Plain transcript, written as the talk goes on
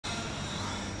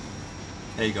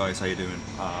Hey guys, how you doing?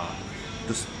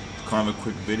 Just kind of a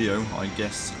quick video, I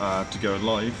guess, to go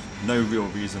live. No real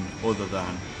reason other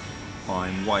than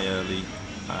I'm way early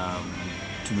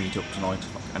to meet up tonight,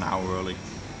 like an hour early,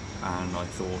 and I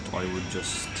thought I would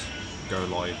just go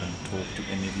live and talk to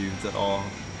any of you that are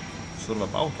sort of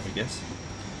about, I guess.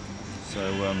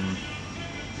 So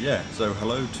yeah, so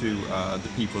hello to the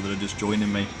people that are just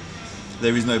joining me.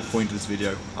 There is no point to this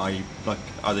video. Like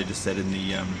as I just said in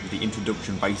the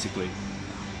introduction, basically.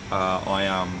 I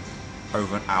am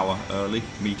over an hour early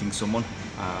meeting someone.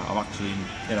 I'm actually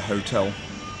in a hotel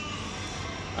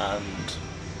and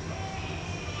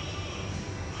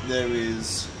there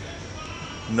is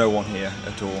no one here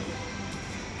at all.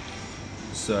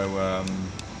 So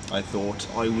I thought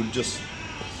I would just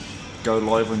go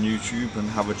live on YouTube and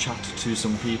have a chat to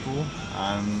some people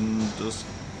and just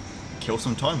kill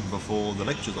some time before the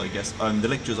lectures, I guess. The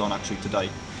lectures aren't actually today.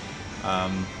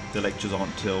 The lectures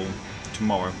aren't till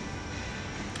tomorrow.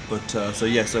 But so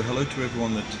yeah, so hello to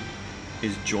everyone that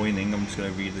is joining. I'm just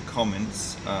going to read the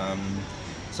comments.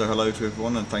 So hello to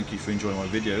everyone and thank you for enjoying my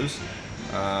videos.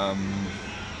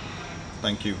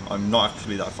 Thank you. I'm not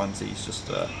actually that fancy, it's just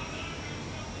a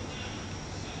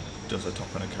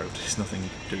top and a coat. It's nothing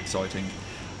too exciting.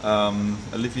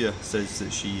 Olivia says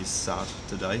that she is sad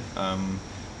today.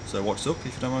 So what's up,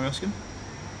 if you don't mind me asking?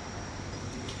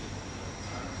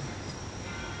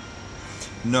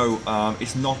 No,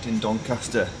 it's not in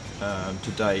Doncaster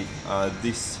today.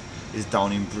 This is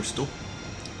down in Bristol,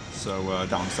 so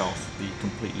down south, the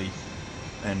completely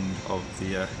end of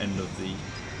the other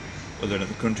end of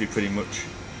the country, pretty much.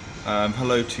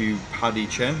 Hello to Paddy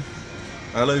Chen.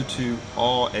 Hello to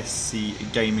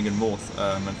RSC Gaming and Morth,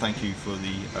 and thank you for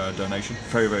the donation.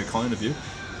 Very, very kind of you.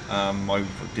 I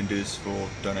didn't do this for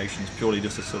donations, purely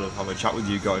just to sort of have a chat with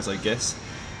you guys, I guess.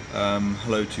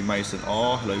 Hello to Mason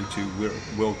R, hello to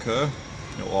Will Kerr,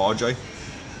 or RJ,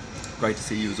 great to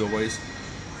see you as always.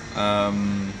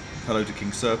 Hello to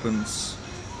King Serpents,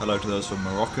 hello to those from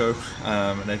Morocco,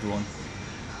 and everyone.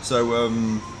 So,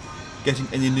 getting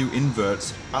any new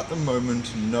inverts? At the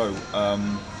moment, no.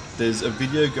 There's a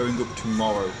video going up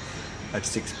tomorrow at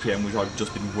 6 PM which I've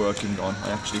just been working on.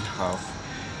 I actually have,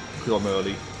 because I'm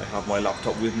early, I have my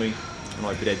laptop with me and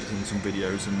I've been editing some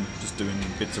videos and just doing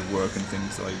bits of work and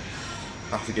things that I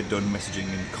have to get done, messaging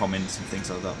and comments and things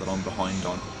like that that I'm behind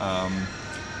on.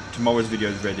 Tomorrow's video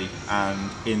is ready, and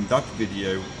in that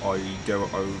video I go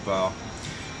over,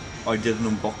 I did an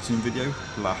unboxing video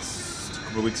last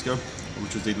couple of weeks ago,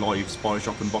 which was the live Spider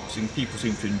Shop unboxing. People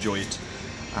seem to enjoy it,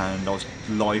 and I was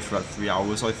live for about 3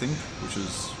 hours I think, which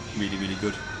was really, really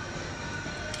good.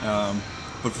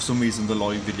 But for some reason the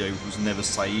live video was never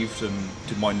saved, and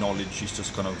to my knowledge it's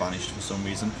just kind of vanished for some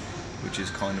reason, which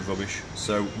is kind of rubbish.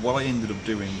 So what I ended up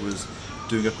doing was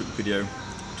doing a quick video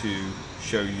to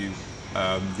show you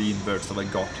the inverts that I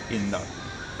got in that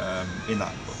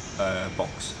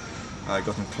box. I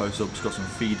got some close-ups, got some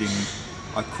feeding.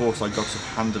 Of course I got some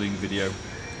handling video,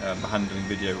 a handling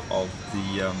video of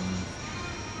the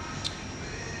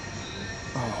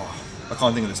I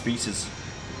can't think of the species.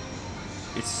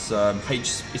 It's a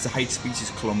H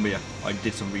species Columbia. I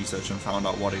did some research and found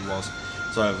out what it was.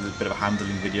 So I have a bit of a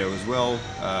handling video as well,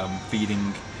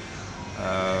 feeding.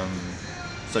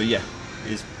 So yeah,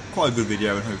 it's quite a good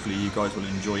video and hopefully you guys will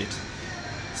enjoy it.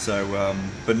 So,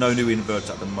 but no new inverts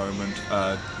at the moment.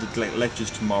 The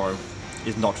lectures tomorrow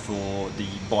is not for the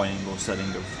buying or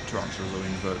selling of tarantulas or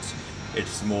inverts.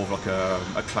 It's more of like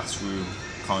a classroom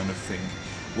kind of thing.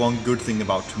 One good thing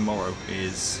about tomorrow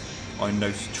is I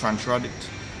know Tarantula Addict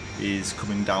is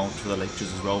coming down for the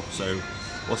lectures as well. So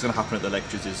what's going to happen at the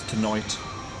lectures is tonight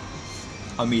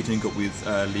I'm meeting up with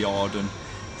Liarden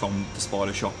from the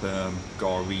Spider Shop,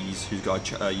 Gary's, who's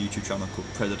got a YouTube channel called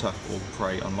Predator or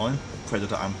Prey Online,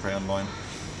 Predator and Prey Online,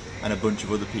 and a bunch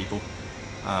of other people.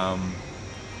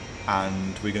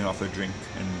 And we're going to have a drink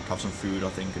and have some food, I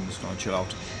think, and just kind of chill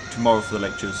out. Tomorrow for the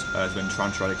lectures is when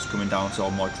Tarantula Addict's coming down, so I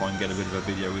might try and get a bit of a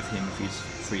video with him if he's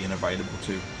free and available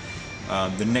too.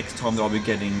 The next time that I'll be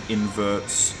getting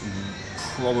inverts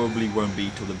probably won't be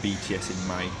till the BTS in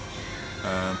May.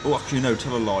 Oh, actually no,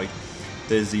 tell a lie.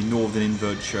 There's the Northern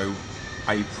Invert Show,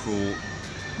 April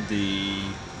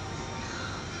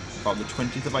about the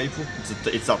 20th of April.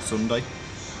 It's that Sunday.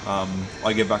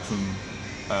 I get back from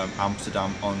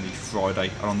Amsterdam on the Friday,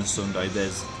 and on the Sunday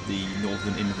there's the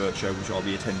Northern Invert Show which I'll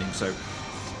be attending. So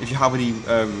if you have any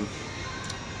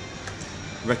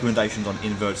recommendations on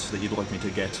inverts that you'd like me to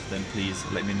get, then please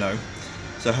let me know.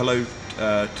 So hello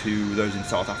to those in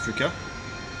South Africa.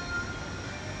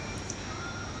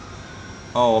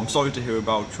 Oh, I'm sorry to hear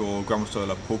about your Grandmaster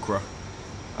Pulchra.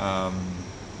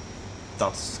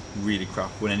 that's really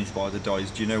crap when any spider dies.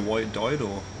 Do you know why it died,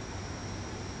 or?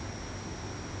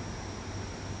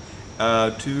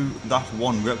 To that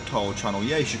one reptile channel,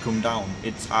 yeah, you should come down.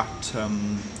 It's at,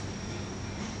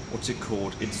 what's it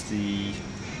called? It's the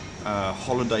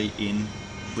Holiday Inn,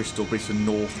 Bristol, but it's the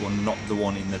north one, not the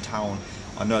one in the town.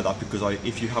 I know that because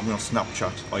if you have me on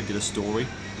Snapchat, I did a story,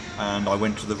 and I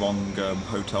went to the wrong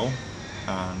hotel,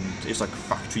 and it's like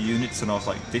factory units, and I was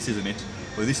like, this isn't it.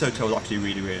 But this hotel is actually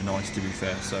really, really nice, to be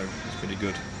fair, so it's pretty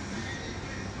good.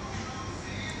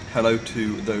 Hello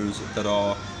to those that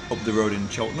are up the road in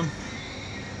Cheltenham.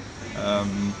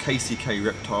 KCK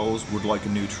Reptiles would like a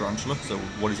new tarantula, so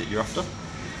what is it you're after?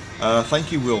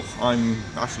 Thank you, Will. I'm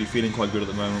actually feeling quite good at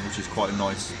the moment, which is quite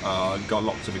nice. Got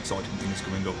lots of exciting things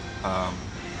coming up,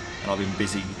 and I've been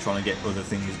busy trying to get other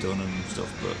things done and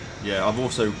stuff. But yeah, I've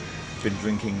also been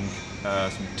drinking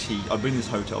some tea. I've been in this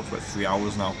hotel for about 3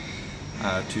 hours now,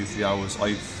 2-3 hours.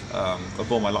 I've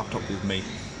brought my laptop with me.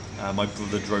 My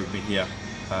brother drove me here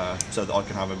so that I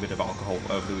can have a bit of alcohol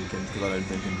over the weekend because I don't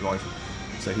drink and drive.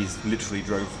 So he's literally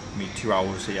drove me 2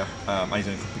 hours here, and he's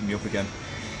going to pick me up again.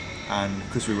 And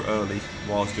because we were early,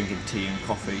 while I was drinking tea and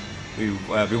coffee, we've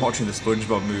been watching the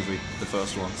SpongeBob movie, the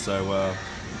first one. So,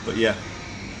 but yeah,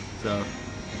 so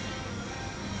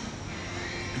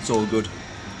it's all good.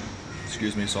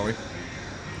 Excuse me, sorry.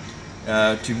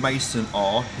 To Mason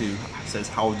R, who says,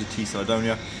 "How's the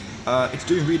TarantulaDan? It's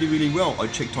doing really, really well. I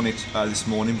checked on it this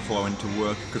morning before I went to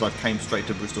work because I came straight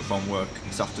to Bristol from work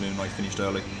this afternoon. I finished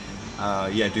early.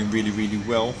 Yeah, doing really, really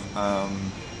well.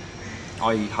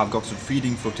 I have got some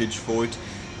feeding footage for it,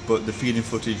 but the feeding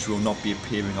footage will not be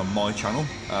appearing on my channel.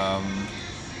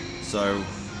 So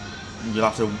you'll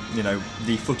have to,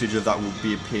 the footage of that will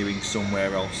be appearing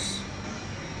somewhere else.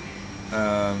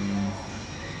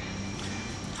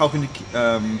 How can you?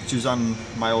 Suzanne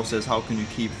Mail says, "How can you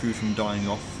keep food from dying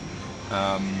off?"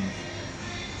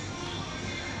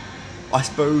 I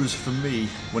suppose for me,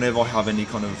 whenever I have any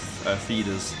kind of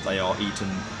feeders, they are eaten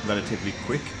relatively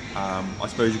quick. I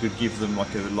suppose you could give them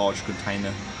like a large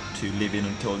container to live in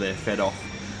until they're fed off,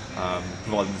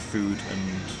 provide them with food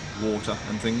and water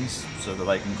and things, so that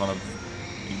they can kind of,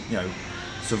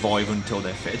 survive until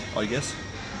they're fed, I guess.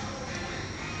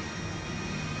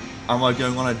 Am I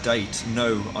going on a date?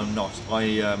 No, I'm not.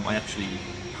 I actually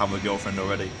have a girlfriend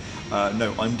already.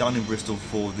 No, I'm down in Bristol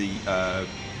for the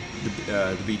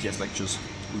BTS lectures,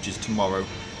 which is tomorrow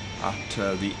at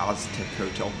the Aztec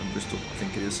Hotel in Bristol, I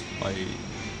think it is. I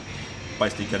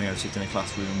basically going to sit in a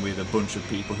classroom with a bunch of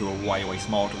people who are way, way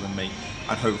smarter than me,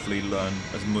 and hopefully learn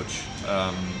as much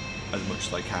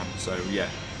as I can. So yeah,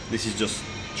 this is just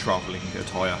travelling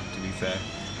attire, to be fair,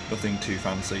 nothing too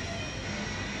fancy.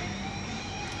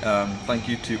 Thank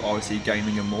you to RC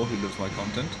Gaming and More, who loves my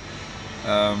content.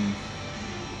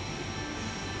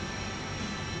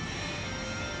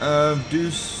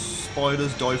 Do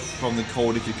spiders die from the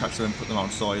cold if you catch them and put them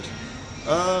outside?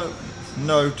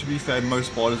 No, to be fair,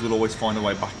 most spiders will always find a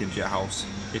way back into your house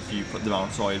if you put them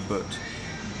outside, but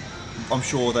I'm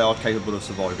sure they are capable of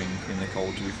surviving in the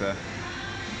cold, to be fair.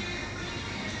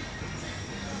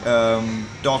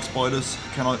 Dark spiders,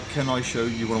 can I show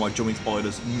you one of my jumping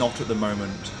spiders? Not at the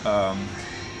moment.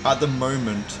 At the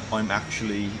moment, I'm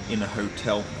actually in a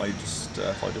hotel. If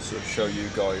I just sort of show you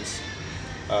guys.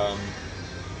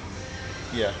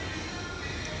 Yeah,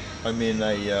 I'm in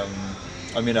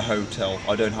a hotel.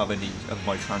 I don't have any of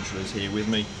my tarantulas here with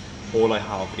me. All I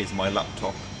have is my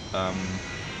laptop,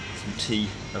 some tea,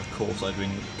 of course. I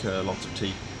drink lots of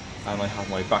tea, and I have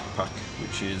my backpack,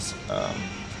 which is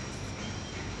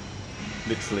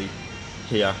literally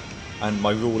here. And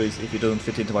my rule is, if it doesn't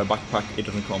fit into my backpack, it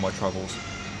doesn't come on my travels.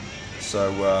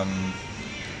 So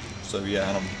yeah,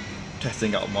 and I'm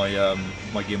testing out my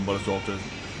my gimbal as well to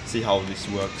see how this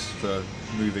works for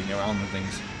moving around and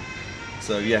things.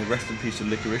 So yeah, rest in peace to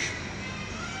Licorice.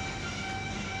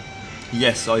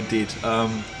 Yes, I did.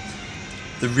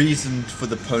 The reason for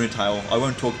the ponytail, I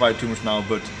won't talk about it too much now,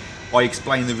 but I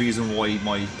explained the reason why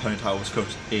my ponytail was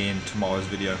cut in tomorrow's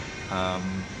video.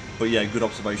 But yeah, good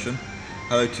observation.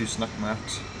 Hello to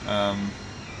Snackmat.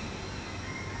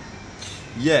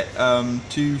 Yeah,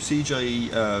 to CJ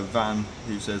Van,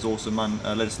 who says, "Awesome man,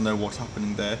 let us know what's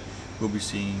happening there. We'll be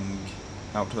seeing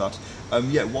out to that."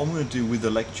 Yeah, what I'm going to do with the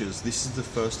lectures, this is the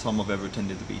first time I've ever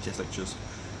attended the BTS lectures,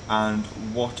 and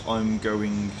what I'm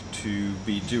going to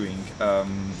be doing,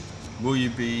 will you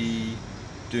be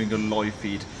doing a live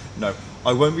feed? No,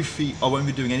 I won't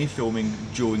be doing any filming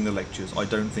during the lectures. I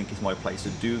don't think it's my place to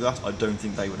do that. I don't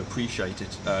think they would appreciate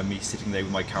it, me sitting there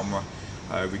with my camera,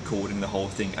 recording the whole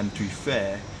thing. And to be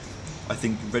fair, I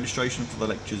think registration for the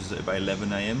lectures is at about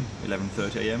 11 AM,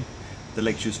 11:30 AM. The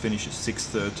lectures finish at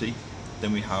 6:30.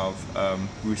 Then we have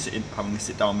we're having a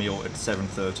sit-down meal at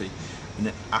 7:30, and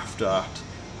then after that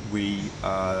we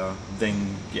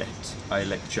then get a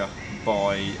lecture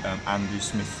by Andrew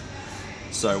Smith.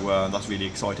 So that's really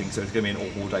exciting. So it's going to be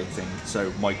an all-day thing.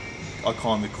 So I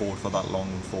can't record for that long,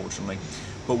 unfortunately.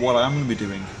 But what I am going to be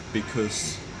doing,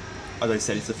 because as I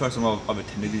said, it's the first time I've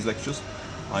attended these lectures,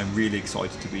 I'm really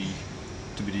excited to be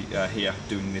here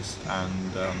doing this,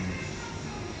 and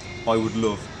I would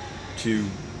love to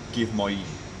give my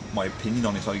opinion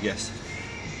on it, I guess.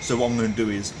 So what I'm going to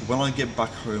do is, when I get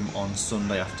back home on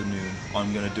Sunday afternoon,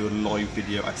 I'm going to do a live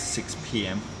video at 6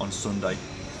 PM on Sunday.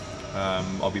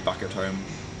 I'll be back at home,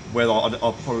 where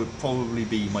I'll probably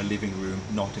be in my living room,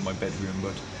 not in my bedroom,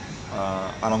 but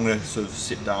and I'm going to sort of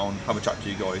sit down, have a chat to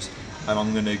you guys, and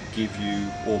I'm going to give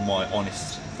you all my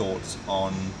honest thoughts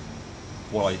on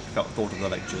what I thought of the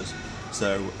lectures.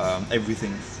 So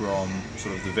everything from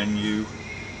sort of the venue,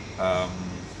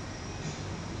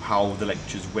 how the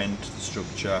lectures went, the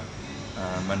structure,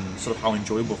 and sort of how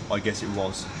enjoyable I guess it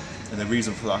was. And the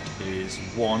reason for that is,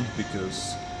 one,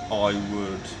 because I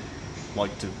would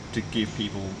like to give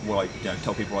people what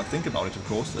tell people what I think about it, of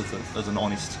course, as an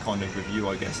honest kind of review,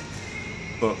 I guess.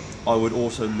 But I would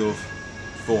also love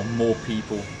for more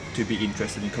people to be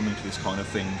interested in coming to this kind of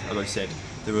thing. As I said,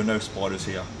 there are no spiders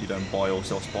here. You don't buy or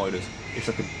sell spiders. It's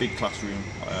like a big classroom.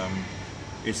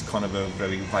 It's kind of a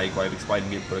very vague way of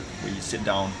explaining it, but where you sit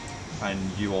down and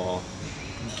you are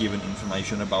given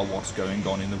information about what's going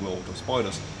on in the world of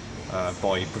spiders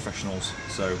by professionals.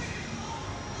 So,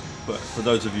 but for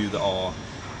those of you that are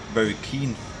very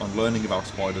keen on learning about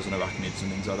spiders and arachnids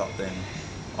and things like that, then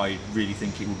I really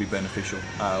think it would be beneficial.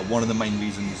 One of the main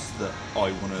reasons that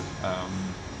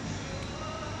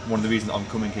one of the reasons I'm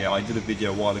coming here, I did a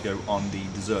video a while ago on the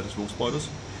desertus wolf spiders,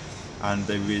 and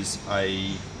there is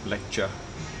a lecture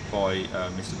by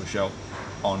Mr. Bushell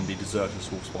on the desertus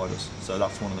wolf spiders. So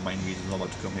that's one of the main reasons I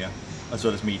like to come here, as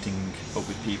well as meeting up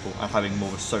with people and having more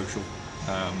of a social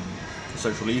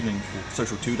evening, or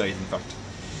social 2 days in fact.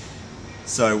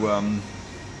 So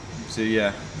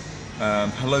yeah,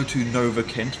 hello to Nova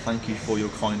Kent, thank you for your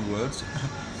kind words.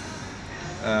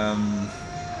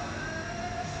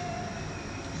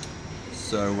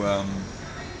 So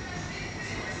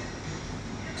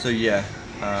yeah,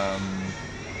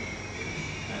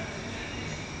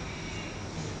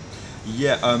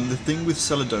 the thing with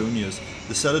Celadonias,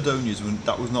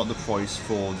 that was not the price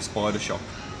for the Spider Shop.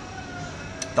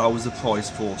 That was the price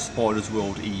for Spiders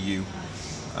World EU,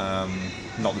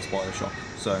 not the Spider Shop.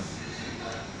 So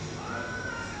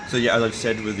yeah, as I've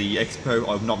said with the expo,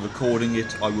 I'm not recording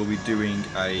it. I'll be doing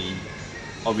a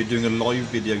live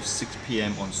video 6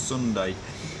 PM on Sunday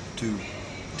to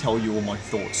tell you all my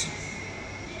thoughts.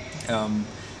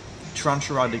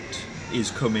 TarantulaDan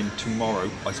is coming tomorrow.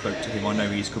 I spoke to him. I know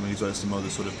he's coming as well as some other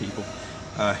sort of people.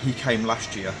 He came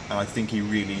last year, and I think he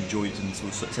really enjoyed it, and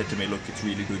sort of said to me, "Look, it's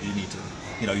really good. You need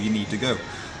to go."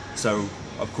 So,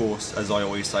 of course, as I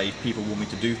always say, if people want me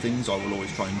to do things, I will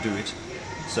always try and do it.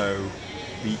 So,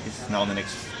 it's now the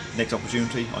next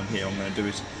opportunity. I'm here. I'm going to do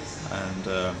it, and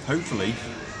hopefully,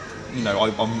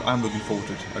 I'm looking forward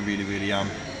to it. I really, really am.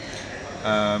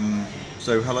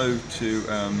 So hello to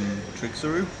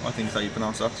Trixaru, I think is how you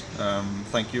pronounce that.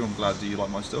 Thank you, I'm glad that you like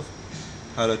my stuff.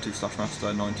 Hello to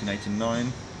Slashmaster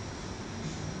 1989.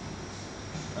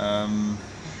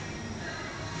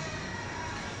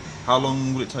 How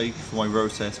long will it take for my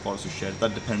rose-hair spiders to shed?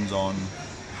 That depends on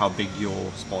how big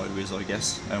your spider is, I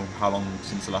guess, and how long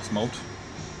since the last molt.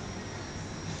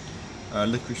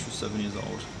 Licorice was 7 years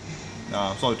old.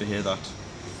 I'm sorry to hear that.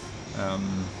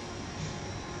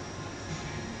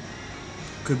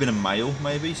 Could have been a male,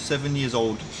 maybe. 7 years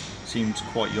old seems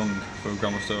quite young for a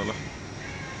Grammostola.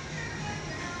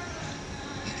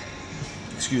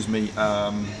 Excuse me.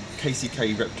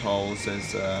 KCK Reptile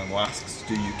says, asks,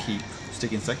 do you keep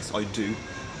stick insects? I do.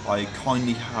 I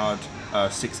kindly had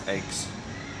 6 eggs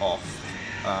off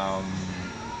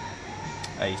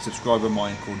a subscriber of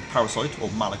mine called Parasite,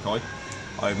 or Malachi.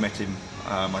 I met him.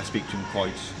 I speak to him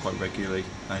quite regularly,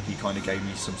 and he kind of gave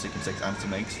me some stick insects and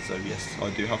some eggs. So yes, I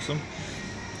do have some.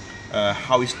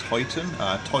 How is Titan?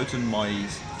 Titan, my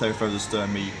Therophosa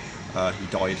sturmey, he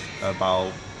died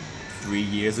about 3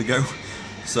 years ago.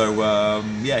 So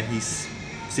yeah, he's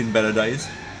seen better days.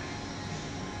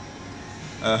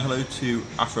 Hello to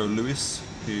Afro Lewis,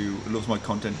 who loves my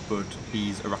content, but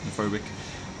he's arachnophobic.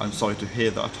 I'm sorry to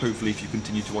hear that. Hopefully, if you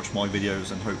continue to watch my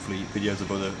videos, and hopefully videos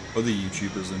of other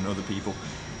YouTubers and other people,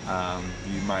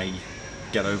 you may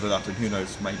get over that, and who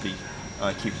knows, maybe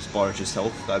keep the spiders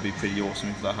yourself. That'd be pretty awesome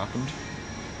if that happened.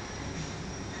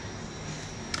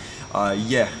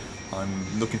 Yeah,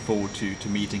 I'm looking forward to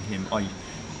meeting him. I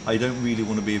don't really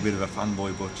want to be a bit of a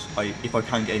fanboy, but if I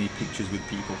can get any pictures with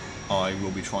people, I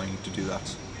will be trying to do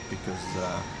that, because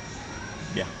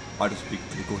yeah, I just be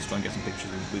pretty cool to try and get some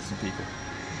pictures with some people.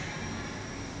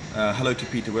 Hello to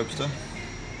Peter Webster.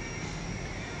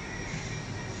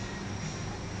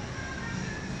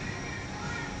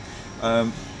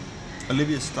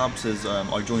 Olivia Stab says,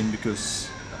 I joined because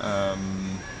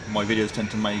my videos tend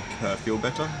to make her feel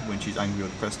better when she's angry or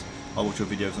depressed. I watch your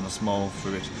videos and I smile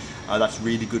through it. That's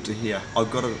really good to hear. I've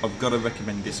got to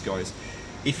recommend this, guys.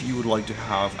 If you would like to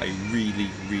have a really,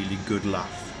 really good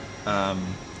laugh,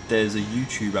 there's a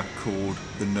YouTuber called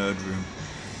The Nerd Room,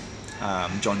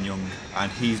 John Young,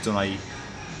 and he's done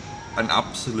an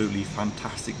absolutely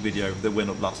fantastic video that went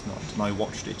up last night, and I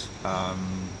watched it.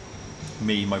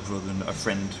 Me, my brother, and a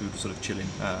friend who were sort of chilling,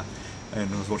 and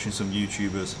I was watching some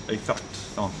YouTubers. In fact,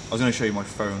 I was going to show you my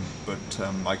phone, but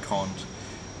I can't,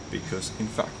 because in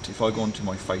fact, if I go onto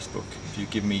my Facebook, if you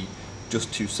give me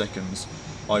just 2 seconds,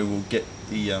 I will get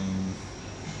the,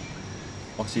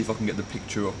 I'll see if I can get the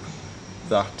picture up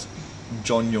that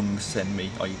John Young sent me.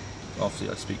 Obviously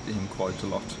I speak to him quite a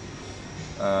lot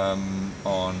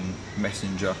on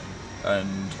Messenger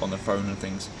and on the phone and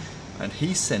things, and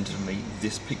he sent me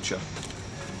this picture.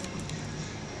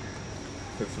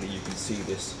 Hopefully you can see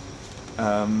this.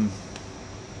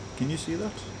 Can you see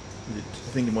that? I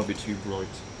think it might be too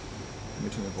bright. Let me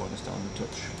turn the brightness down a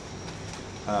touch.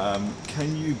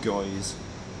 Can you guys,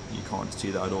 you can't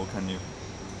see that at all, can you?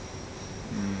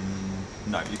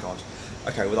 No, you can't.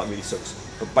 Okay, well that really sucks.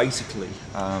 But basically,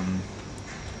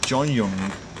 John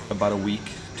Young, about 2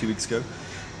 weeks ago,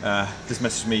 just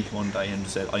messaged me one day and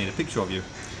said, I need a picture of you.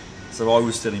 So I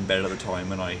was still in bed at the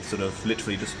time, and I sort of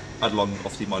literally just had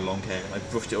obviously my long hair, and I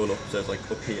brushed it all up, so it's like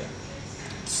up here.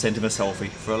 Sent him a selfie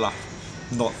for a laugh,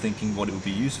 not thinking what it would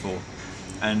be used for.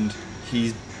 And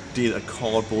he did a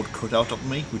cardboard cutout of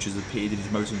me, which has appeared in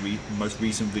his most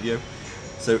recent video.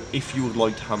 So if you would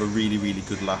like to have a really, really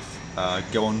good laugh,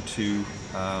 go on to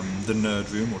the Nerd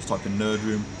Room, or just type in Nerd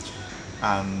Room,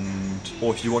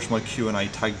 or if you watch my Q&A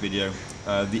tag video,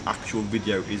 the actual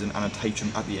video is an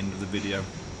annotation at the end of the video.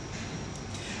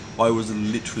 I was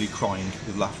literally crying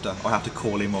with laughter. I had to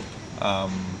call him up.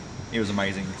 It was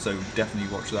amazing, so definitely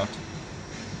watch that.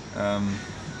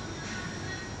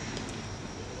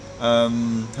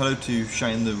 Hello to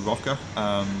Shane the Rocker.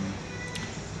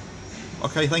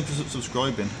 Okay, thank you for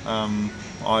subscribing.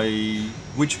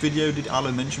 Which video did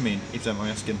Alan mention me in, if you don't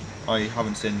mind asking? I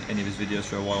haven't seen any of his videos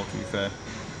for a while, to be fair.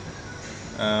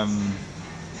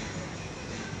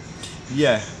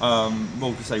 Yeah,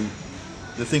 well, to say,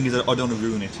 the thing is that I don't want to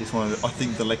ruin it. It's I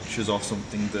think the lectures are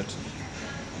something that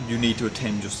you need to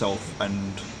attend yourself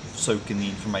and soak in the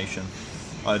information.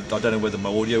 I don't know whether my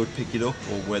audio would pick it up,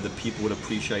 or whether people would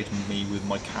appreciate me with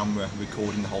my camera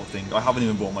recording the whole thing. I haven't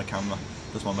even bought my camera,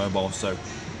 just my mobile, so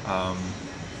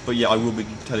but yeah, I will be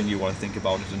telling you what I think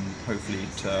about it, and hopefully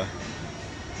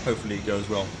it goes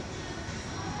well.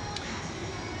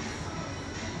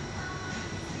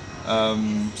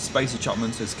 Spacey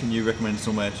Chapman says, can you recommend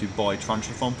somewhere to buy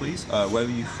Tarantula from, please? Where are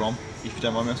you from, if you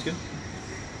don't mind me asking?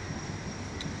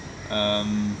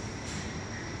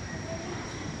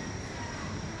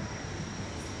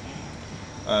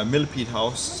 Millipede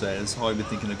House says, hi, I've been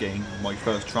thinking of getting my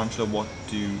first tarantula, what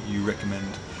do you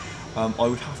recommend? I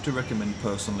would have to recommend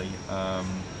personally,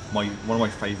 one of my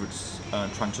favourites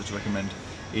tarantulas to recommend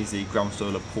is the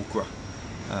Gramstola pulchra.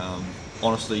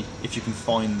 Honestly, if you can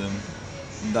find them,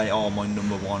 they are my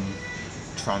 #1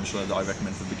 tarantula that I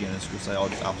recommend for beginners, because they are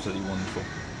just absolutely wonderful.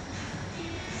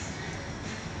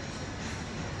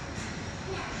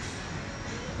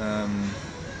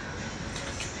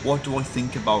 What do I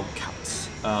think about cats?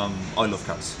 I love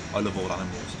cats. I love all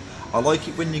animals. I like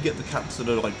it when you get the cats that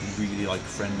are like really like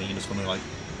friendly and just want to like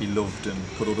be loved and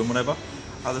cuddled and whatever.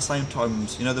 At the same time,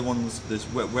 you know, the ones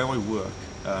where I work,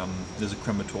 there's a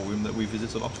crematorium that we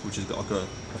visit a lot, which has got like a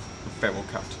feral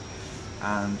cat,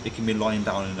 and it can be lying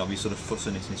down and I'll be sort of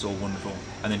fussing it and it's all wonderful,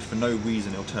 and then for no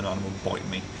reason it'll turn around and will bite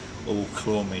me or will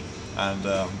claw me, and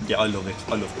yeah, I love it.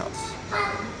 I love cats.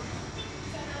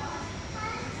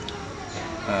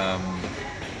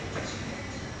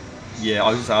 Yeah,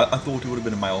 I thought it would have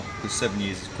been a male, because 7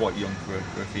 years is quite young for a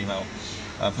female.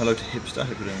 Hello to Hipster,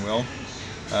 hope you're doing well.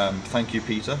 Thank you,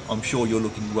 Peter. I'm sure you're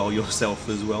looking well yourself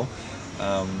as well.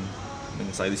 I'm going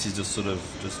to say this is just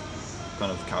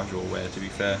kind of casual wear, to be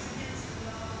fair.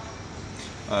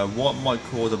 What might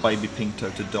cause a baby pink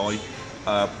toad to die?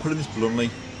 Putting this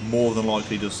bluntly, more than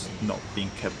likely just not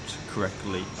being kept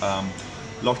correctly.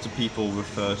 Lots of people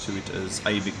refer to it as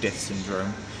avic death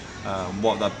syndrome,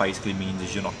 What that basically means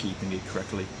is you're not keeping it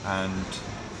correctly, and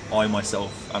I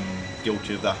myself am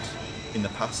guilty of that in the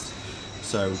past.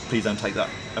 So please don't take that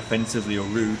offensively or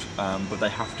rude, but they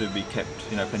have to be kept,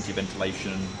 plenty of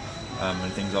ventilation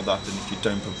and things like that. And if you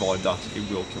don't provide that, it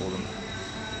will kill them.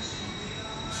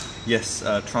 Yes,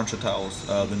 Tarantula Tales,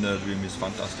 the nerd room is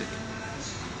fantastic.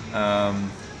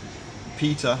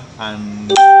 Peter and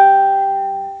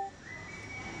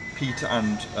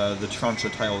the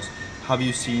Tarantula Tales. Have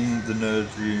you seen the nerd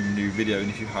room new video? And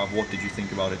if you have, what did you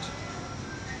think about it?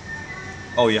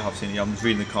 Oh yeah, I've seen it. I'm just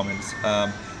reading the comments.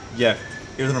 Yeah,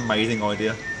 it was an amazing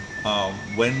idea.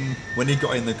 When he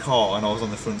got in the car and I was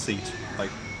on the front seat,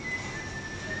 like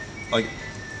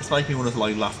it's making me want to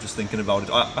laugh just thinking about it.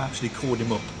 I actually called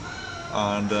him up,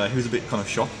 and he was a bit kind of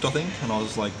shocked, I think, and I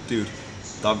was like, dude,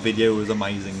 that video was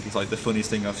amazing. It's like the funniest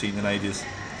thing I've seen in ages.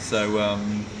 So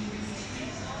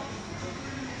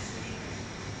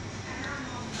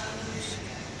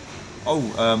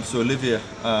so Olivia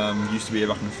used to be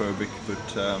arachnophobic,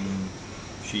 but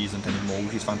she isn't anymore,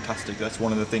 which is fantastic. That's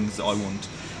one of the things that I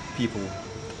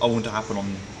want to happen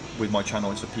with my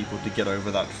channel, is for people to get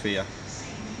over that fear.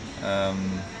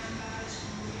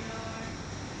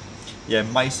 Yeah,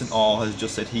 Mason R has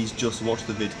just said he's just watched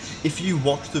the vid. If you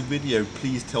watch the video,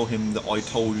 please tell him that I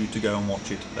told you to go and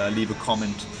watch it. Leave a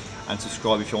comment and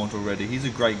subscribe if you aren't already. He's a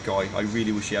great guy. I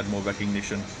really wish he had more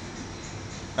recognition.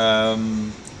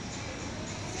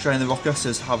 Shane the Rocker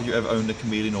says, have you ever owned a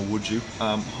chameleon, or would you?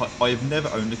 I've never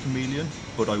owned a chameleon,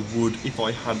 but I would, if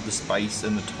I had the space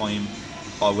and the time,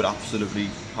 I would absolutely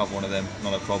have one of them,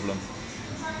 not a problem.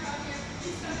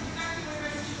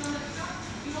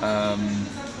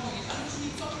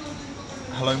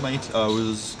 Hello mate, it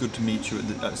was good to meet you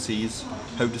at Seas.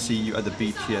 Hope to see you at the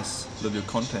BTS. Love your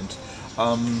content.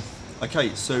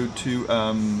 Okay, so to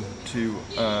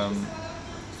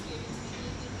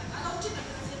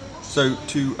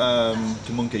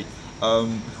Monkey,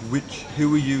 who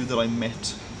were you that I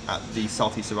met at the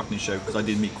Southeast Arachnid show? Because I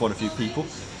did meet quite a few people.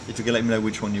 If you could let me know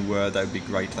which one you were, that would be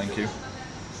great, thank you.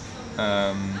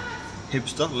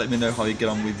 Hipster, let me know how you get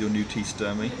on with your new tea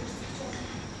sturmy.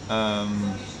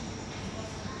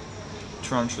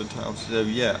 Tarantula Tales, so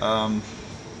yeah,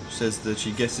 says that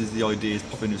she guesses the ideas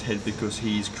pop in his head because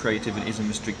he's creative and isn't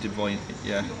restricted by,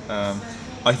 yeah.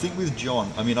 I think with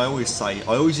John, I mean, I always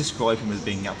describe him as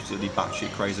being absolutely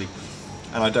batshit crazy,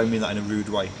 and I don't mean that in a rude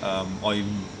way. I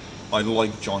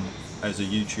like John as a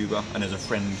YouTuber and as a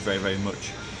friend very, very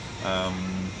much.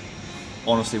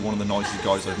 Honestly, one of the nicest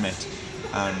guys I've met,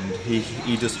 and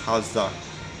he just has that,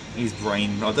 his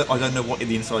brain, I don't know what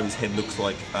the inside of his head looks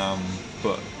like,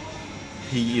 but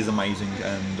he is amazing,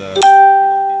 and his ideas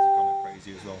are kind of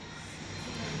crazy as well.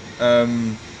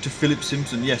 To Philip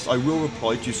Simpson, yes, I will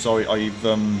reply to you. Sorry, I've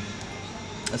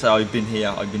been here.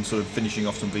 I've been sort of finishing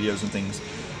off some videos and things.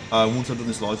 Once I've done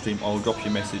this live stream, I'll drop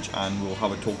you a message and we'll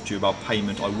have a talk to you about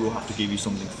payment. I will have to give you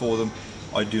something for them.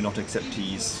 I do not accept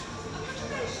teas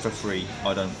for free.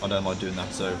 I don't like doing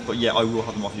that. So, but yeah, I will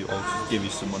have them off you. I'll give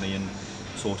you some money and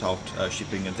sort out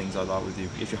shipping and things like that with you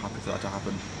if you're happy for that to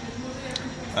happen.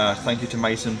 Thank you to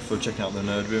Mason for checking out the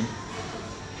nerd room.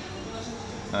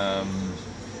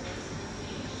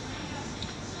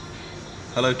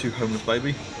 Hello to Homeless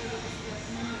Baby.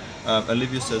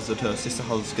 Olivia says that her sister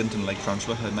has a skeleton leg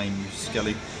tarantula. Her name is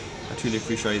Skelly. I truly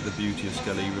appreciate the beauty of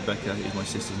Skelly. Rebecca is my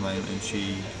sister's name, and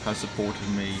she has supported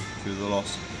me through the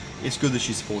loss. It's good that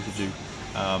she supported you.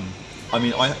 I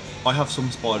mean, I have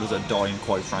some spiders that die, and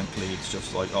quite frankly, it's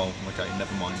just like, oh, okay,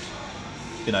 never mind.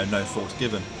 No thought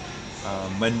given.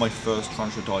 When my first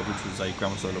tarantula died, which was a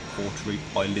Gramasola portrait,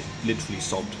 I literally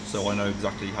sobbed, so I know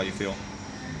exactly how you feel.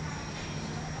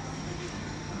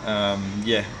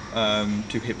 Yeah,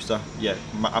 to Hipster, yeah,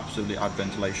 absolutely add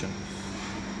ventilation.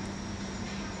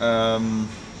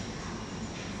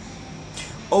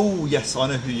 Oh yes, I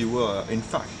know who you were. In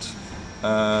fact,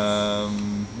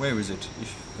 where is it?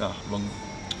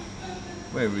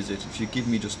 Where is it? If you give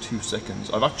me just 2 seconds,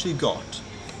 I've actually got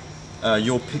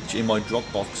your picture in my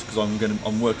Dropbox, because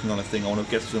I'm working on a thing. I want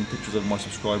to get some pictures of my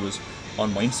subscribers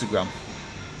on my Instagram,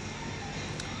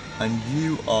 and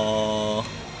you are.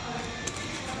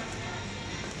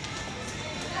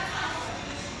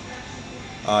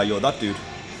 You're that dude.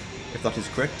 If that is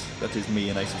correct, that is me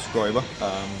and a subscriber.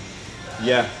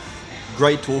 Yeah,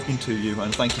 great talking to you,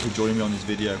 and thank you for joining me on this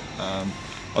video.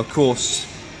 Of course,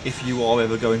 if you are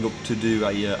ever going up to do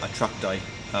a track day,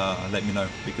 let me know,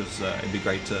 because it'd be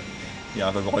great to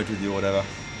have a ride with you or whatever.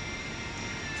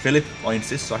 Philip, I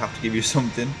insist, I have to give you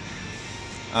something.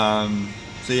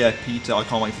 So yeah, Peter, I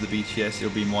can't wait for the BTS. It'll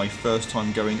be my first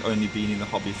time going, only been in the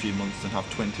hobby a few months and have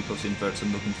 20 plus inverts.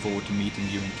 I'm looking forward to meeting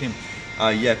you and Kim.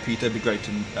 Yeah, Peter, it'd be great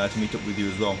to meet up with you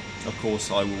as well. Of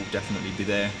course, I will definitely be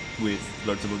there with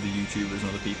loads of other YouTubers and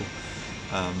other people.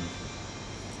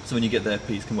 So when you get there,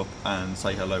 please come up and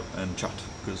say hello and chat,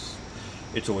 because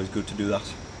it's always good to do that.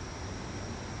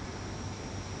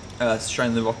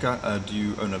 Shane the Rocker, do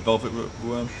you own a velvet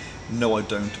worm? No, I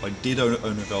don't. I did own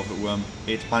a velvet worm.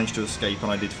 It managed to escape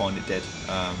and I did find it dead.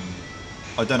 I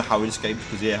don't know how it escaped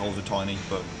because the air holes are tiny,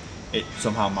 but it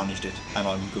somehow managed it and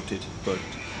I'm gutted. But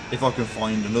if I can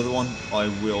find another one, I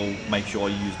will make sure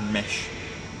I use mesh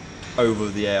over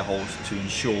the air holes to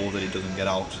ensure that it doesn't get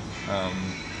out.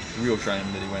 Real shame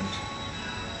that he went.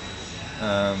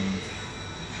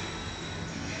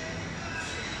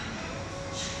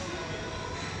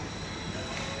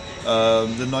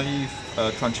 The naive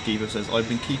Tarantula Keeper says, I've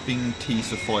been keeping teas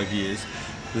for 5 years.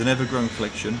 With an ever-growing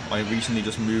collection, I recently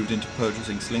just moved into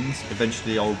purchasing slings.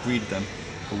 Eventually I will breed them.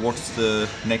 But what's the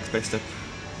next best step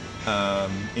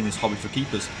in this hobby for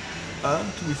keepers?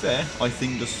 To be fair, I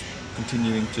think just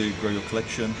continuing to grow your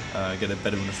collection, get a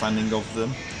better understanding of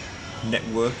them,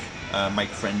 network, make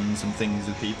friends and things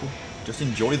with people. Just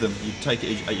enjoy them. You take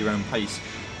it at your own pace.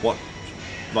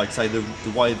 Like say the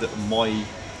way that my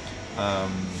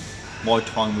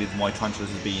time with my tarantulas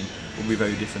has been will be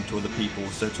very different to other people.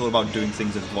 So it's all about doing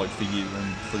things that's right for you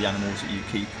and for the animals that you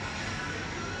keep.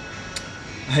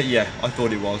 Yeah, I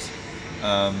thought it was.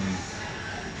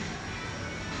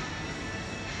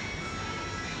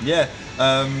 Yeah.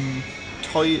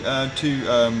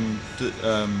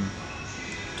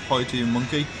 Tie to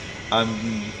Monkey.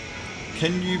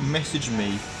 Can you message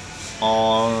me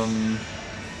on?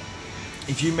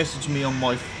 If you message me on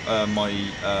my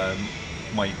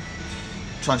my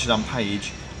TarantulaDan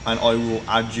page, and I will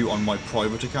add you on my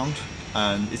private account,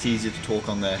 and it's easier to talk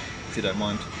on there if you don't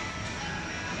mind.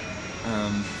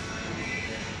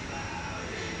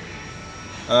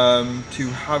 To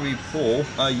Harry Paul,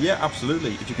 yeah,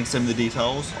 absolutely. If you can send me the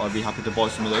details, I'd be happy to buy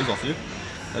some of those off you.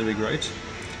 That'd be great.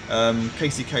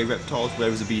 KCK Reptiles, where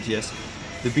is the BTS?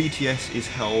 The BTS is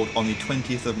held on the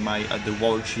 20th of May at the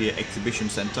Warwickshire Exhibition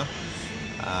Centre,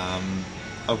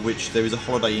 of which there is a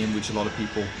Holiday Inn which a lot of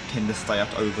people tend to stay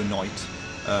at overnight,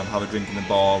 have a drink in the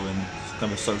bar and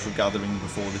kind of a social gathering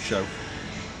before the show.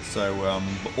 So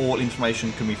all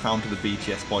information can be found to the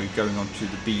BTS by going onto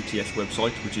the BTS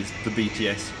website, which is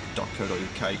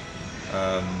thebts.co.uk.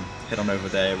 Head on over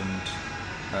there and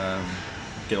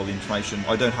get all the information.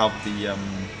 I don't have the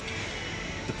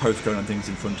postcode and things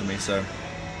in front of me, so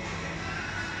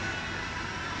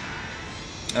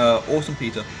awesome,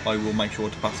 Peter. I will make sure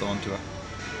to pass it on to her.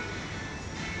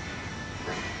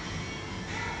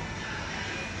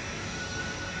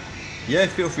 Yeah,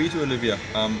 feel free to, Olivia.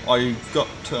 I've got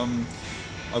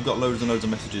loads and loads of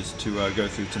messages to go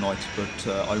through tonight, but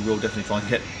I will definitely try and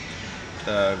get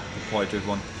reply to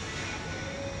everyone.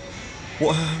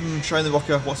 What, Shane the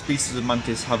Rocker, what species of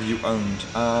mantis have you owned?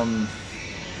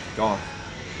 God,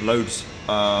 loads.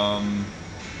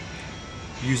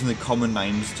 Using the common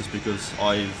names just because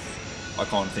I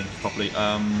can't think properly.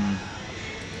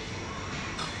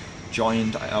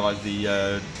 Giant,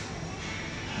 the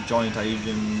giant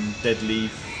Asian,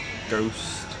 deadleaf,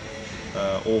 ghost,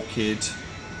 orchid,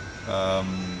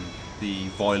 the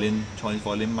violin, Chinese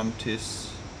violin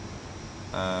mantis,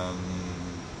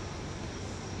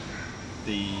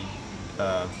 the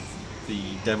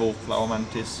devil flower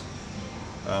mantis.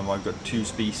 I've got 2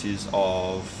 species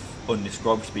of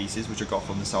undescribed species which I got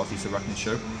from the Southeast Arachnid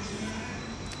show.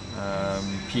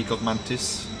 Peacock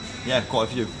mantis, yeah, quite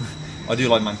a few. I do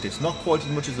like mantis, not quite as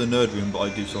much as the nerd room, but I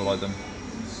do still like them.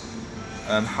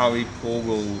 Harry Paul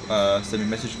will send me a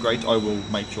message. Great, I will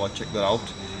make sure I check that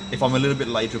out. If I'm a little bit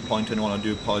late replying to anyone, I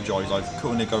do apologise. I've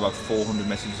currently got about 400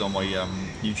 messages on my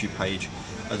YouTube page,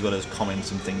 as well as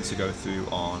comments and things to go through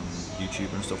on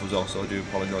YouTube and stuff as well, so I do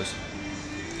apologise.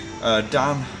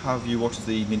 Dan, have you watched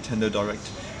the Nintendo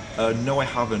Direct? No, I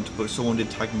haven't, but someone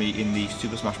did tag me in the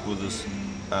Super Smash Brothers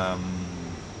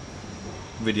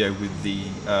video with the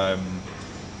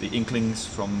Inklings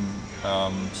from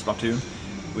Splatoon,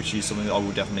 which is something that I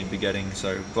will definitely be getting.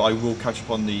 So, but I will catch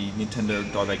up on the Nintendo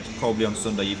Direct probably on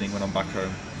Sunday evening when I'm back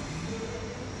home.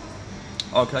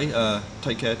 Okay,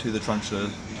 take care to the Tarantula,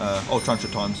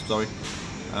 Tarantula Times, sorry.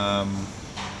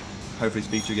 Hopefully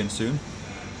speak to you again soon.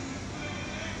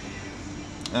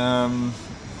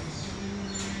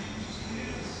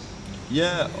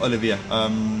 Yeah, Olivia,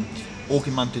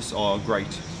 orchid mantis are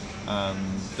great.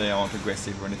 They aren't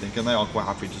aggressive or anything, and they are quite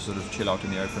happy to sort of chill out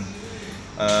in the open.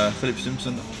 Philip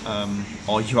Simpson,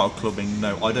 are you out clubbing?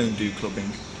 No, I don't do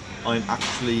clubbing. I'm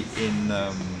actually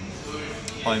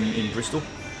I'm in Bristol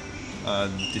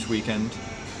this weekend.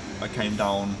 I came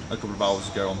down a couple of hours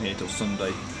ago. I'm here till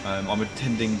Sunday. I'm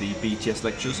attending the BTS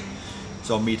lectures,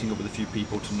 so I'm meeting up with a few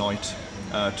people tonight.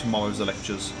 Tomorrow's the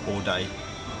lectures all day.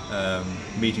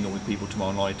 Meeting up with people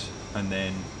tomorrow night, and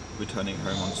then returning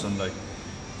home on Sunday.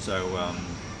 So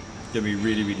it's gonna be a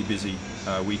really, really busy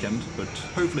weekend, but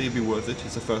hopefully it'll be worth it.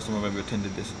 It's the first time I've ever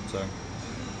attended this, so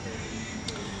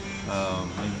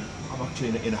I'm actually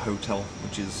in a hotel,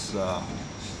 which is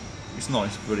it's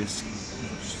nice, but it's,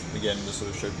 again, to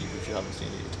sort of show people, if you haven't seen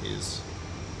it, it is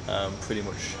pretty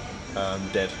much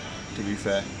dead, to be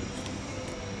fair.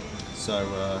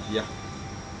 So yeah.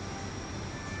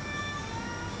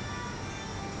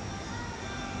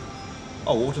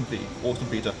 Oh, Autumn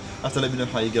Peter. I have to let me know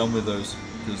how you get on with those,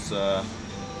 because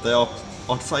they are,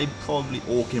 I'd say probably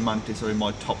Orchid and Mantis are in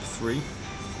my top 3,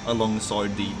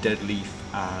 alongside the Dead Leaf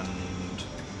and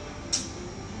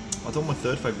I don't know what my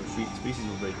 3rd favourite species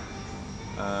will be.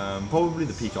 Probably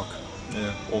the peacock.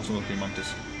 Yeah, Autumn Orchid and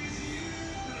Mantis.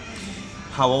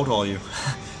 How old are you?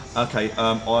 Okay,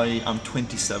 I am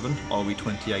 27. I'll be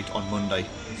 28 on Monday.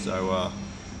 So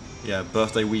yeah,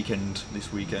 birthday weekend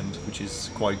this weekend, which is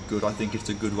quite good. I think it's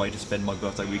a good way to spend my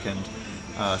birthday weekend,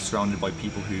 surrounded by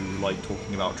people who like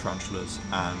talking about tarantulas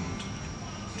and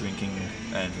drinking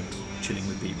and chilling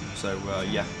with people. So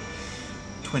yeah,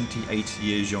 28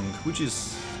 years young, which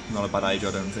is not a bad age,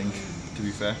 I don't think, to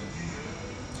be fair.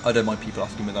 I don't mind people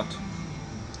asking me that.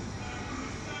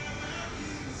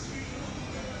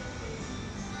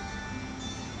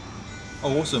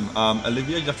 Oh, awesome.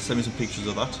 Olivia, you have to send me some pictures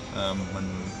of that. And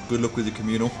good luck with the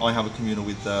communal. I have a communal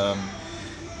with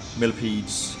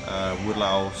millipedes,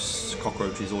 woodlouse,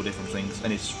 cockroaches, all different things,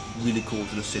 and it's really cool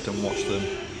to just sit and watch them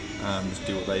just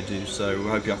do what they do. So I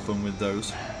hope you have fun with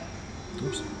those.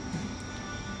 Oops.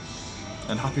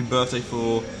 And happy birthday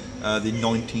for the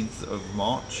 19th of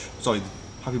March. Sorry,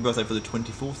 happy birthday for the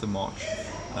 24th of March.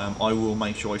 I will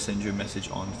make sure I send you a message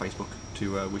on Facebook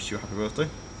to wish you a happy birthday.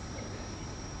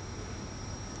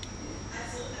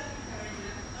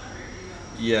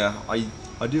 Yeah,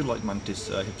 I do like Mantis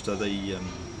hipster. They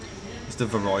it's the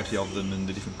variety of them and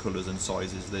the different colours and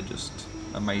sizes. They're just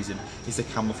amazing. It's the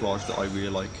camouflage that I really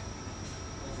like.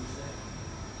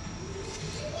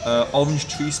 Orange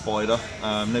tree spider.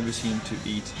 Never seem to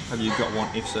eat. Have you got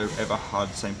one? If so, ever had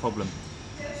the same problem?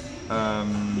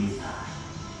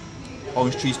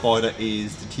 Orange tree spider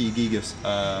is the T. gigas.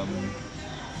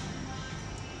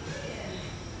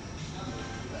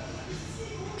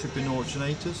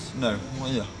 Tripinorchinatus? No,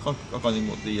 well, yeah, I can't think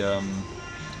what the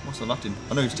what's the Latin?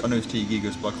 I know it's T.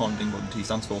 gigas, but I can't think what the T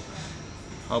stands for.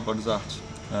 How about that?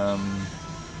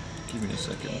 Give me a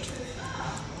second,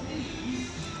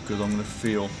 because I'm gonna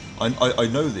feel. I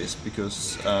know this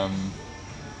because I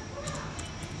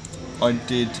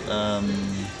did 2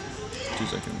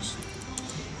 seconds.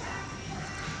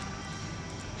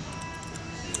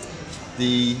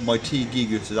 My T.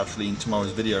 gigas is actually in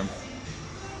tomorrow's video.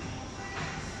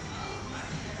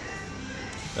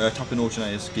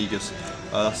 Tripinorchinatus gigas,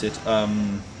 that's it.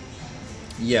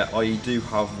 Yeah, I do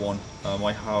have one.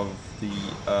 I have the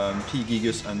T.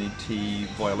 gigas and the T.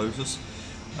 violosus,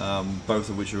 both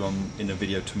of which are in a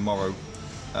video tomorrow.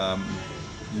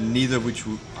 Neither of which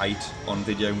I ate on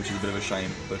video, which is a bit of a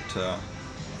shame. But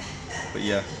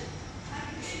yeah.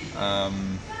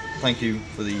 Thank you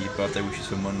for the birthday wishes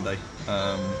for Monday.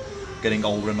 Getting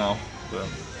older now, but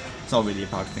it's not really a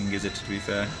bad thing, is it, to be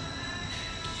fair?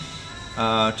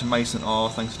 To Mason R,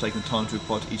 thanks for taking the time to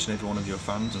reply to each and every one of your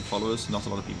fans and followers. Not a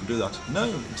lot of people do that.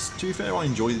 No, to be fair, I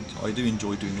do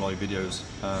enjoy doing live videos,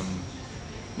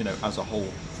 you know, as a whole.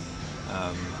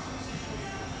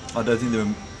 I don't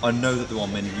think I know that there are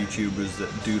many YouTubers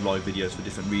that do live videos for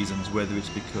different reasons, whether it's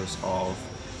because of,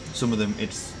 some of them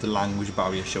it's the language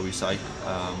barrier, shall we say.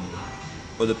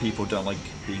 Other people don't like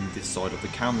being this side of the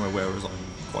camera, whereas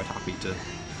I'm quite happy to,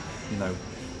 you know,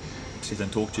 sit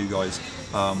and talk to you guys.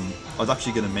 I was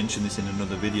actually going to mention this in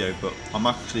another video, but I'm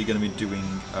actually going to be doing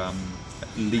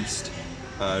at least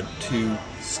 2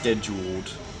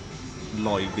 scheduled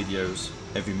live videos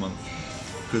every month,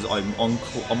 because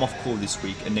I'm off call this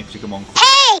week, and next week I'm on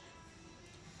call.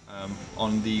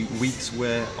 On the weeks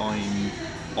where I'm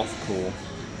off call,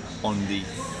 on the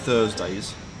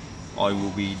Thursdays, I will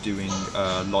be doing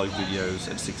live videos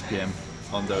at 6 PM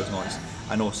on those nights,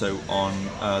 and also on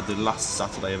the last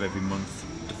Saturday of every month,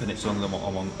 depending on them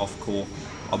I'm on off call,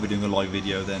 I'll be doing a live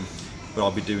video then. But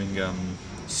I'll be doing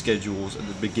schedules at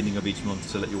the beginning of each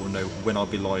month to let you all know when I'll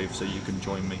be live, so you can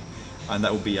join me, and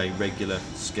that will be a regular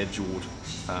scheduled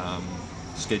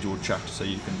chat, so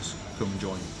you can just come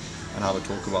join and have a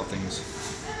talk about things.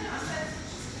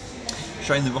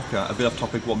 Shane the Rocker, a bit off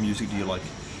topic, what music do you like?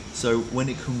 So when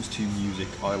it comes to music,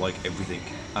 I like everything.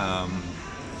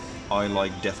 I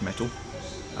like death metal,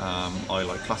 I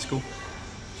like classical,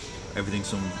 everything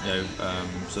some,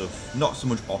 sort of, not so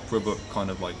much opera, but kind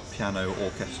of like piano,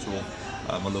 orchestral.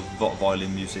 I love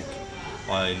violin music.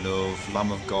 I love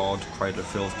Lamb of God, Cradle of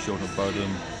Filth, Children of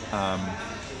Bodom.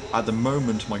 At the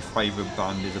moment, my favourite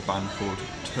band is a band called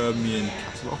Termian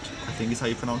Catalot, I think is how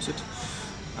you pronounce it.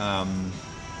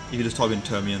 If you just type in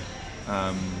Termian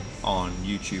on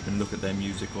YouTube and look at their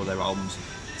music or their albums,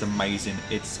 it's amazing.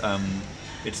 It's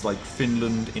like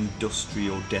Finland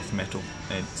industrial death metal.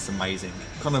 It's amazing.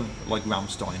 Kind of like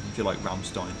Rammstein, if you like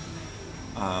Rammstein.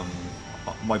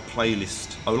 My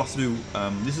playlist, I will have to do,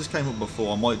 this has came up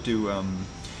before, I might do a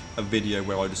video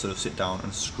where I just sort of sit down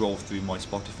and scroll through my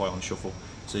Spotify on shuffle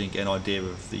so you can get an idea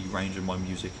of the range of my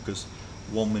music, because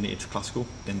 1 minute it's classical,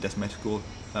 then death metal,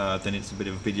 then it's a bit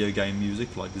of video game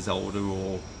music like Zelda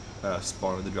or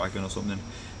Spyro the Dragon or something,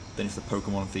 then it's the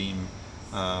Pokemon theme,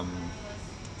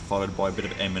 followed by a bit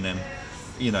of Eminem.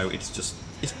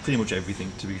 It's pretty much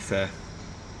everything, to be fair.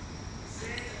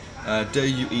 Do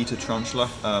you eat a tarantula?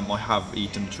 I have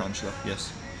eaten a tarantula,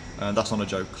 yes. That's not a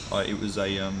joke. It was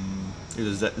a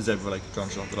zebra-like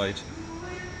tarantula that I ate.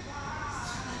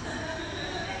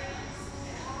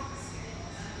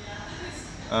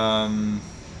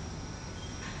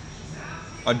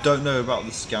 I don't know about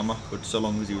the scammer, but so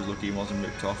long as he was lucky he wasn't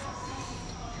ripped off.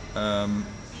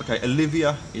 Okay,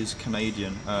 Olivia is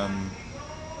Canadian,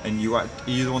 and you're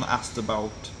the one that asked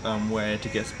about where to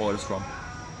get spiders from.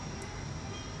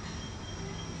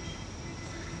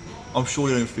 I'm sure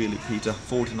you don't feel it, Peter.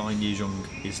 49 years young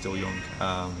is still young.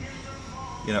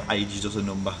 Age is just a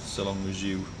number, so long as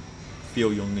you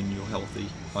feel young and you're healthy.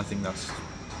 I think that's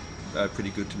pretty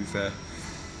good, to be fair.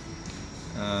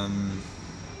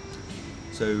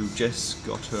 So Jess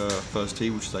got her first tea,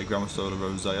 which is a Gramasola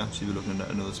Rosea. She'll be looking at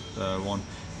another one.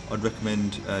 I'd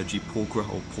recommend G. Porcra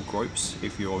or pork ropes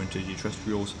if you're into G.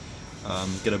 terrestrials.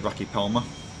 Get a Brachypelma.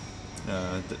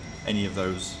 Any of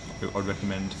those I'd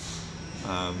recommend.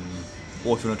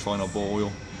 Or if you want to try an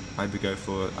arboreal, maybe go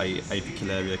for a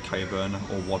Apicularia caverna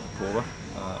or Wadpora.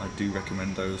 I do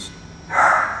recommend those.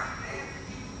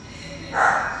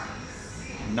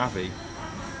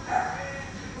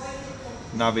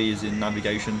 Navi is in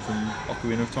navigation from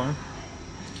Ocarina of Time.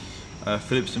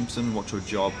 Philip Simpson, what's your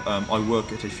job? I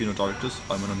work at a funeral director's.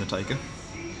 I'm an undertaker.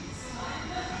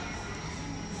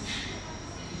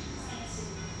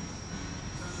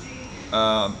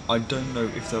 I don't know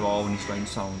if there are any strange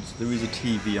sounds. There is a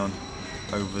TV on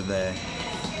over there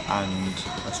and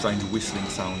a strange whistling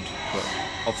sound, but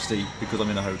obviously because I'm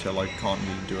in a hotel I can't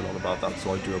really do a lot about that,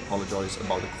 so I do apologise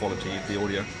about the quality of the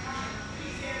audio.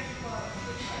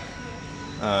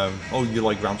 Oh, you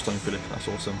like Rammstein, Philip, that's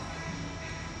awesome.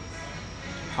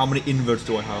 How many inverts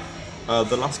do I have?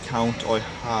 The last count I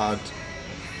had,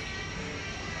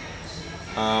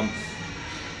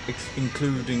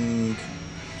 including,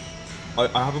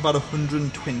 I have about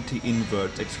 120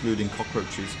 inverts excluding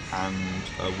cockroaches and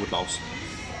woodlouse,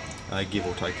 give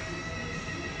or take.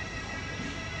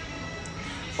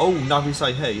 Oh, Navi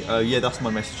say hey, yeah, that's my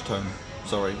message tone,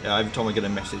 sorry. Every time I get a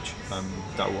message,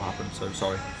 that will happen, so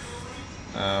sorry.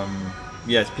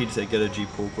 Yeah, it's Peter said get a G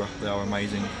Porgra, they are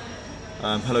amazing.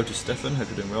 Hello to Stefan, hope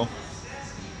you're doing well.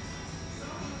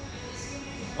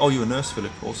 Oh, you're a nurse,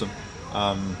 Philip, awesome.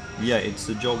 Yeah, it's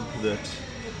a job that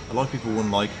a lot of people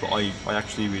wouldn't like, but I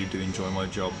actually really do enjoy my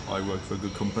job. I work for a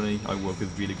good company, I work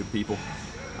with really good people.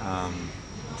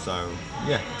 So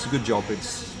yeah, it's a good job.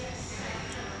 It's,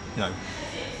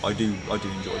 I do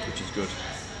enjoy it, which is good.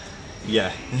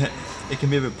 Yeah, it can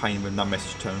be a bit of a pain when that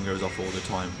message tone goes off all the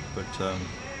time, but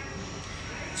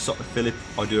so, Philip,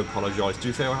 I do apologise. To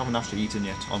be fair, I haven't actually eaten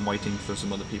yet. I'm waiting for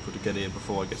some other people to get here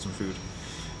before I get some food.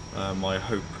 I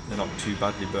hope they're not too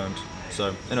badly burned.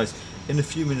 So anyways, in a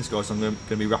few minutes guys, I'm going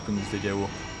to be wrapping this video up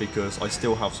because I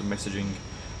still have some messaging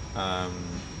and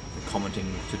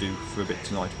commenting to do for a bit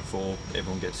tonight before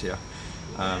everyone gets here.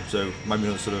 So maybe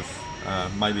another sort of,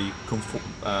 maybe come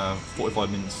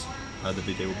 45 minutes the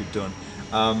video will be done.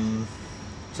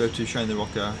 So to Shane the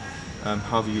Rocker,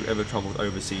 have you ever travelled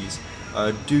overseas?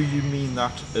 Do you mean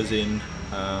that as in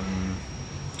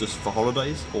just for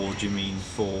holidays, or do you mean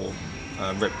for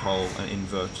reptile and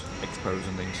invert expos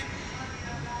and things?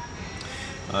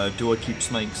 Do I keep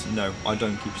snakes? No, I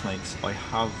don't keep snakes. I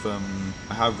have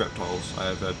reptiles. I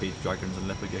have bearded dragons and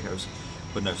leopard geckos,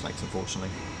 but no snakes,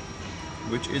 unfortunately,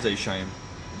 which is a shame.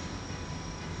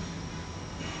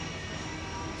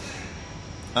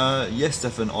 Yes,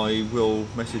 Stefan, I will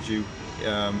message you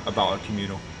about a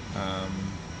communal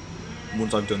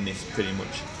once I've done this, pretty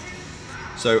much.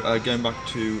 So going back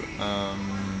to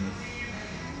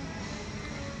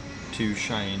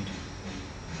Shane.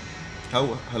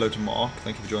 Oh, hello to Mark.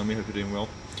 Thank you for joining me. Hope you're doing well.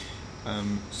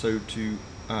 So to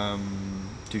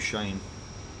Shane.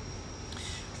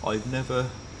 I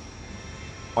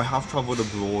have travelled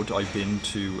abroad. I've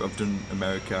done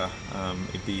America,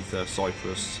 Ibiza,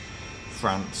 Cyprus,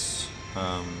 France,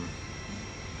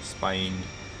 Spain.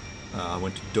 I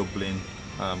went to Dublin.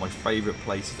 My favourite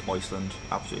place is Iceland.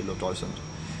 Absolutely loved Iceland.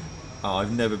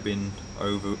 I've never been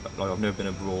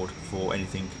abroad for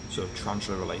anything sort of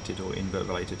tarantula related or invert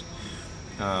related.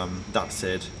 That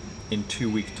said, in 2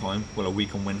 weeks' time, well, a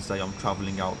week on Wednesday, I'm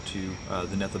travelling out to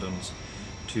the Netherlands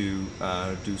to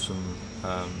do some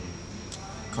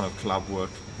kind of collab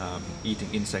work, eating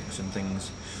insects and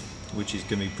things, which is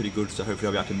going to be pretty good. So hopefully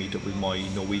I'll be able to meet up with my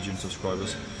Norwegian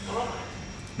subscribers.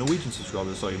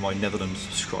 Sorry, my Netherlands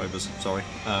subscribers, sorry.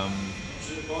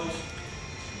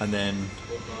 And then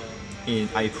in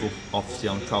April, obviously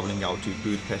I'm travelling out to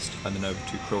Budapest and then over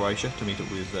to Croatia to meet up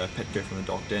with Petko from the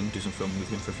Dark Den, do some filming with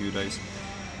him for a few days.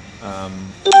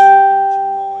 In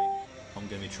July, I'm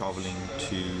going to be travelling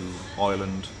to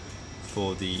Ireland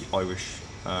for the Irish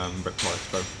Reptile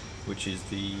Expo, which is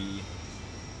the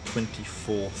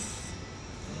 24th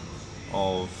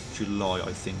of July,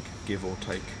 I think, give or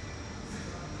take.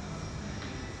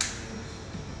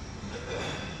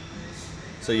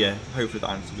 So yeah, hopefully that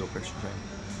answers your question, Shane.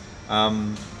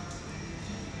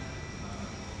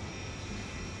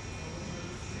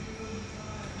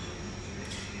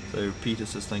 So Peter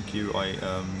says thank you. He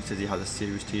says he has a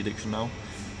serious tea addiction now.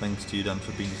 Thanks to you, Dan,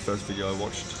 for being the first video I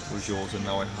watched was yours, and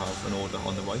now I have an order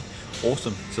on the way.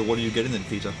 Awesome. So what are you getting then,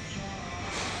 Peter?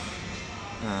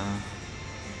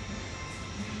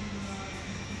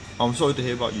 I'm sorry to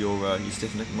hear about your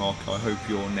stiff neck, Mark. I hope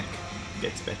your neck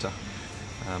gets better.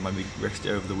 Maybe rest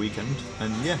it over the weekend,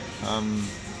 and yeah,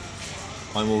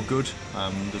 I'm all good.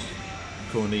 Just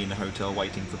currently in a hotel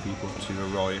waiting for people to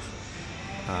arrive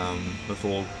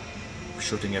before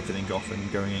shutting everything off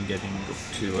and going and getting up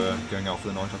to going out for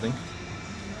the night, I think.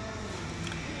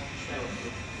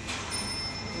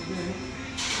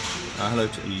 Hello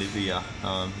to Olivia,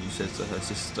 who says that her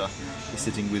sister is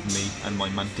sitting with me and my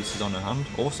mantis is on her hand.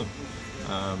 Awesome.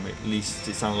 At least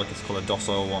it sounds like it's quite a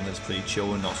docile one that's pretty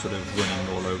chill and not sort of running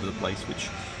all over the place, which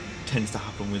tends to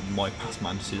happen with my past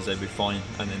mantises. They'd be fine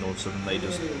and then all of a sudden they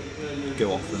just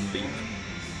go off and leave.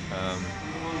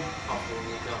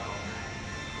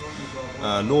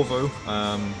 Lorvo,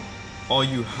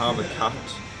 you have a cat,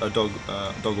 a dog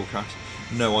or cat?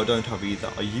 No, I don't have either.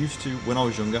 I used to when I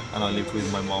was younger and I lived with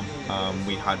my mom.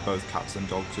 We had both cats and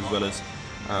dogs, as well as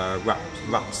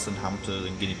rats and hamsters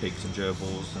and guinea pigs and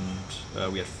gerbils,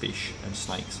 and we had fish and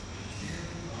snakes.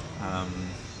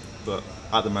 But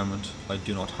at the moment I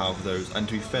do not have those, and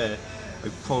to be fair, I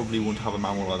probably won't have a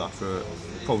mammal like that for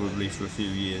a few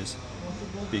years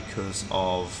because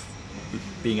of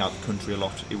being out the country a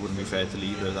lot. It wouldn't be fair to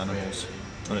leave those animals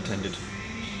unattended.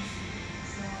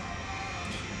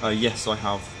 Yes, I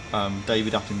have.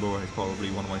 David Attenborough is probably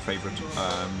one of my favourite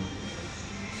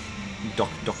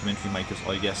documentary makers,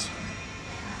 I guess.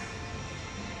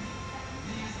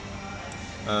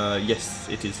 Yes,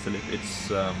 it is Philip.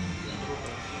 It's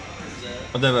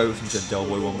I've never ever said Del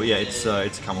Boy one, but yeah, it's a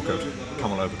camel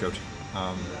overcoat.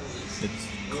 It's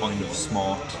kind of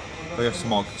smart, very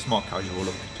smart casual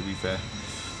look, to be fair.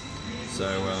 So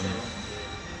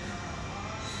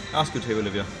that's good to hear,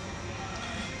 Olivia.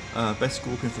 Best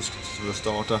scorpion for a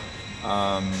starter,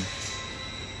 I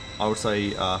would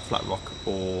say Flat Rock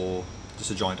or just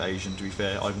a giant Asian. To be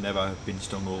fair, I've never been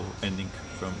stung or anything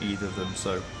from either of them,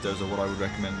 so those are what I would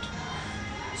recommend.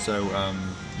 So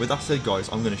with that said, guys,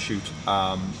 I'm going to shoot.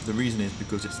 The reason is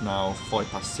because it's now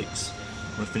 6:05.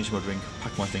 I'm going to finish my drink,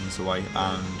 pack my things away,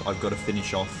 and I've got to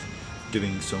finish off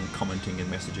doing some commenting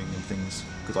and messaging and things,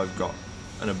 because I've got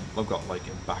like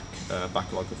a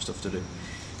backlog of stuff to do.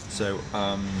 So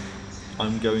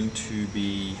I'm going to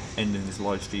be ending this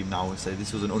live stream now and say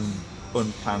this was an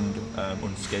unplanned,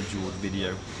 unscheduled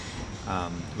video.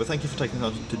 But thank you for taking the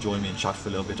time to join me and chat for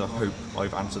a little bit. I hope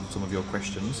I've answered some of your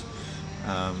questions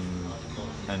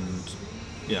and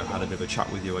had a bit of a chat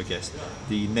with you, I guess.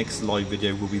 The next live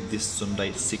video will be this Sunday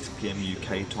at 6 PM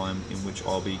UK time, in which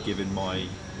I'll be giving my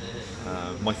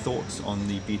my thoughts on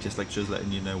the BTS lectures,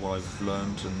 letting you know what I've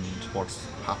learned and what's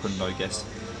happened, I guess.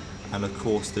 And of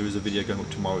course there is a video going up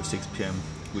tomorrow at 6 PM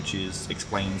which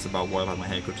explains about why I've had my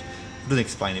haircut. It doesn't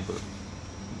explain it, but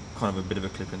kind of a bit of a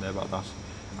clip in there about that.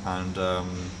 And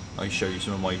I show you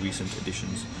some of my recent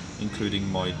additions,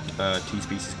 including my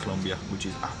T-Species Columbia, which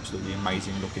is absolutely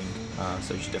amazing looking,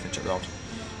 so you should definitely check that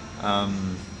out.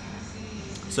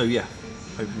 So yeah,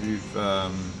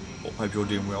 hope you're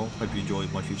doing well. Hope you enjoy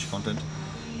my future content.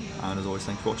 And as always,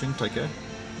 thanks for watching. Take care,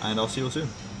 and I'll see you all soon.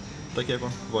 Take care,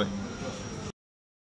 everyone. Bye.